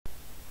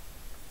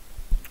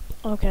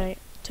Okay,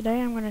 today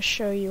I'm going to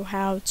show you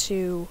how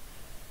to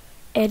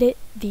edit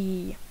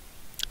the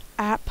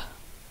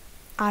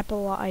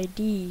Apple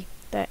ID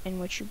that in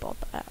which you bought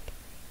the app.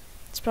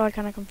 It's probably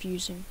kind of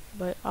confusing,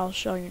 but I'll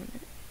show you in a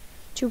minute.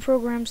 Two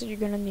programs that you're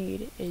going to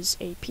need is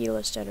a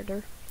plist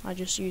editor. I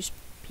just use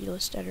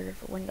plist editor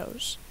for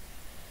Windows.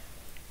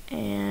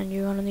 And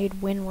you're going to need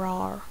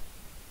WinRAR.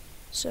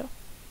 So, what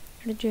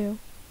you're going to do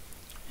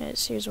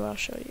is, here's what I'll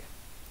show you.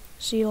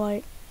 See,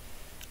 like,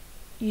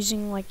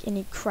 using like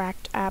any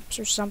cracked apps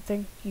or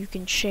something, you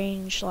can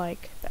change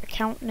like the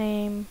account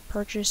name,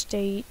 purchase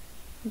date,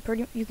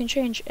 you can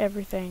change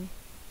everything.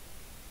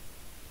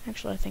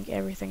 Actually, I think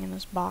everything in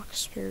this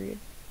box, period,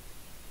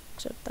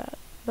 except that.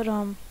 But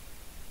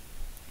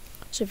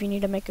so if you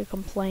need to make a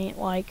complaint,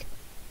 like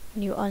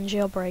when you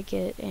unjailbreak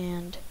it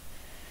and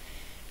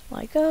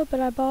like, oh, but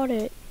I bought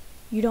it,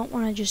 you don't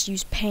want to just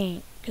use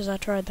Paint, because I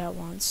tried that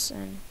once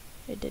and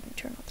it didn't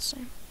turn out the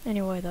same.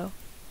 Anyway, though,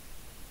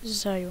 this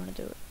is how you want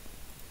to do it.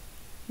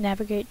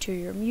 Navigate to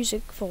your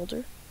music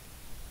folder,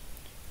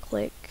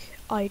 click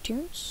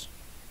iTunes,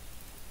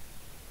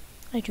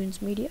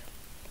 iTunes Media,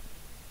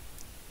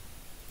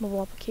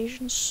 Mobile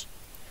Applications,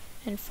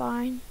 and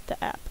find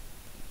the app.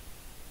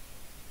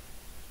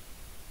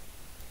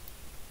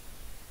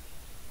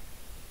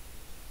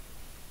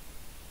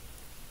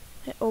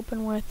 Hit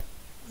open with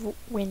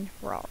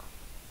WinRAR.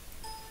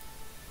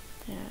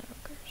 And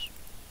occurs.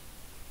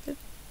 Good.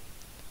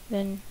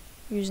 Then,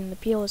 using the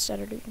plist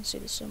editor, you can see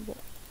the symbol.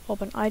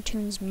 Open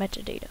iTunes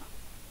metadata.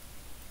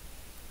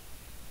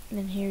 And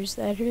then here's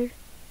the editor.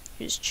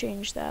 You just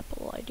change the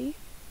Apple ID.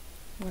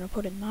 I'm going to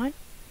put in mine.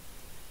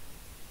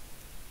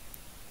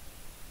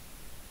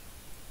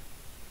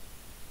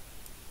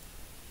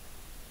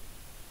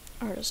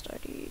 Artist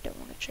ID, don't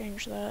want to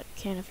change that.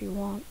 You can if you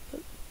want,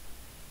 but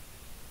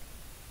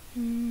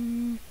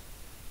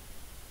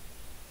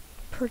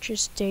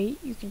purchase date,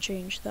 you can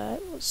change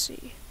that. Let's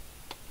see.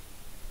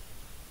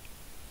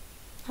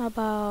 How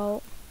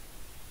about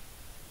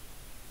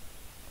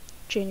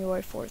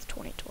January 4th,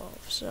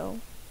 2012.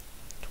 So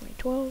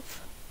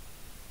 2012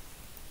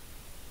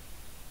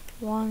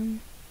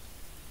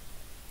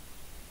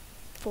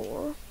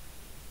 1/4.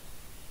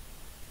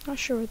 Not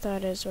sure what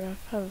that is, but I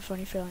have a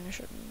funny feeling I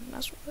shouldn't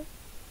mess with it.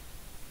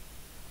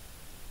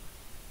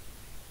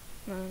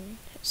 And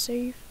hit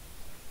save.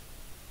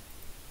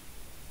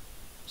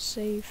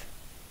 Save.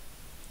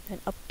 Then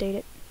update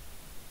it.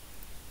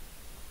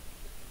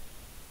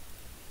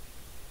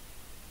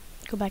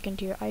 Go back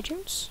into your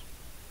iTunes.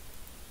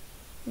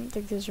 I don't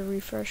think there's a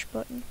refresh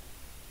button.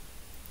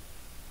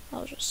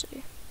 I'll just see.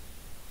 I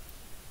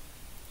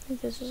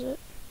think this is it.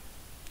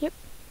 Yep.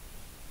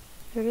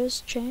 There it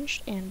is,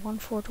 changed, and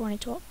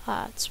 1/4/2012.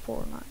 Ah, it's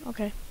 409.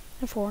 Okay.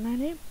 And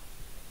 498.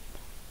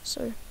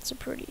 So it's a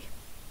pretty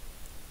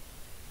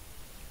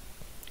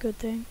good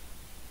thing.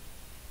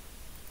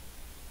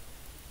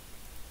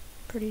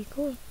 Pretty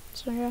cool.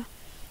 So yeah,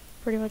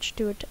 pretty much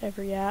do it to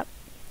every app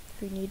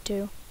if you need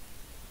to.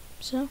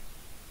 So,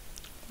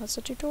 that's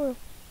the tutorial.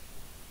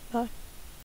 Bye.